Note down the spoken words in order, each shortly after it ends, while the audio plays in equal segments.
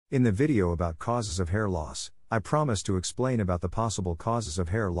In the video about causes of hair loss, I promised to explain about the possible causes of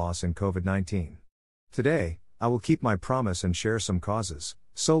hair loss in COVID-19. Today, I will keep my promise and share some causes,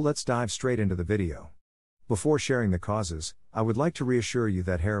 so let's dive straight into the video. Before sharing the causes, I would like to reassure you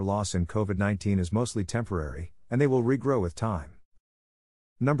that hair loss in COVID-19 is mostly temporary, and they will regrow with time.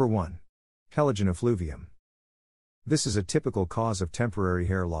 Number 1. Telogen Effluvium. This is a typical cause of temporary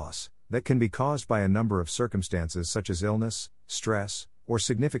hair loss, that can be caused by a number of circumstances such as illness, stress, or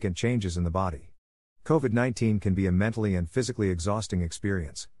significant changes in the body. COVID-19 can be a mentally and physically exhausting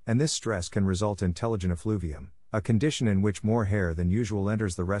experience, and this stress can result in telogen effluvium, a condition in which more hair than usual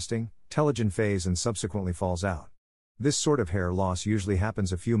enters the resting, telogen phase and subsequently falls out. This sort of hair loss usually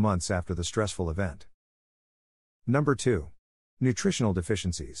happens a few months after the stressful event. Number 2. Nutritional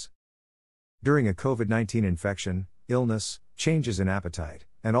deficiencies. During a COVID-19 infection, illness, changes in appetite,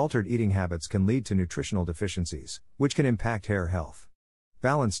 and altered eating habits can lead to nutritional deficiencies, which can impact hair health.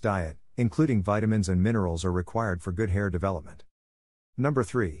 Balanced diet, including vitamins and minerals, are required for good hair development. Number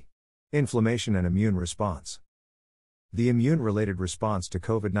 3. Inflammation and immune response. The immune-related response to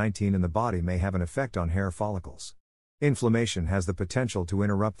COVID-19 in the body may have an effect on hair follicles. Inflammation has the potential to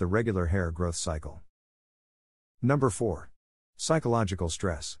interrupt the regular hair growth cycle. Number 4. Psychological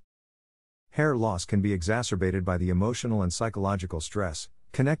stress. Hair loss can be exacerbated by the emotional and psychological stress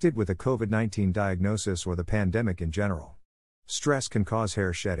connected with a COVID-19 diagnosis or the pandemic in general. Stress can cause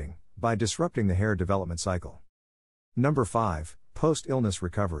hair shedding by disrupting the hair development cycle. Number 5. Post-illness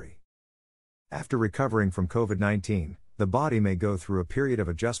recovery. After recovering from COVID-19, the body may go through a period of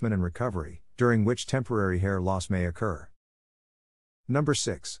adjustment and recovery, during which temporary hair loss may occur. Number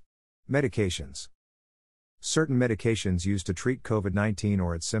 6. Medications. Certain medications used to treat COVID-19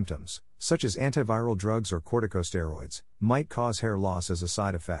 or its symptoms, such as antiviral drugs or corticosteroids, might cause hair loss as a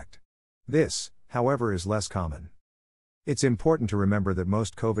side effect. This, however, is less common. It's important to remember that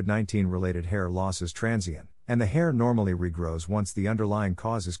most COVID-19 related hair loss is transient, and the hair normally regrows once the underlying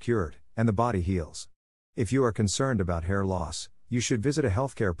cause is cured, and the body heals. If you are concerned about hair loss, you should visit a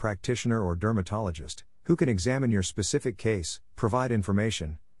healthcare practitioner or dermatologist, who can examine your specific case, provide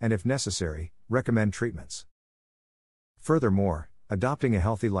information, and if necessary, recommend treatments. Furthermore, adopting a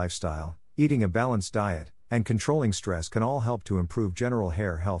healthy lifestyle, eating a balanced diet, and controlling stress can all help to improve general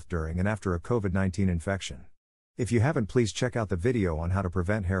hair health during and after a COVID-19 infection. If you haven't, please check out the video on how to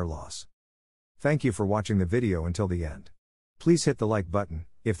prevent hair loss. Thank you for watching the video until the end. Please hit the like button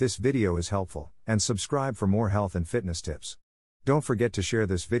if this video is helpful, and subscribe for more health and fitness tips. Don't forget to share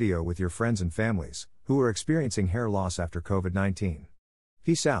this video with your friends and families who are experiencing hair loss after COVID-19.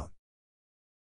 Peace out.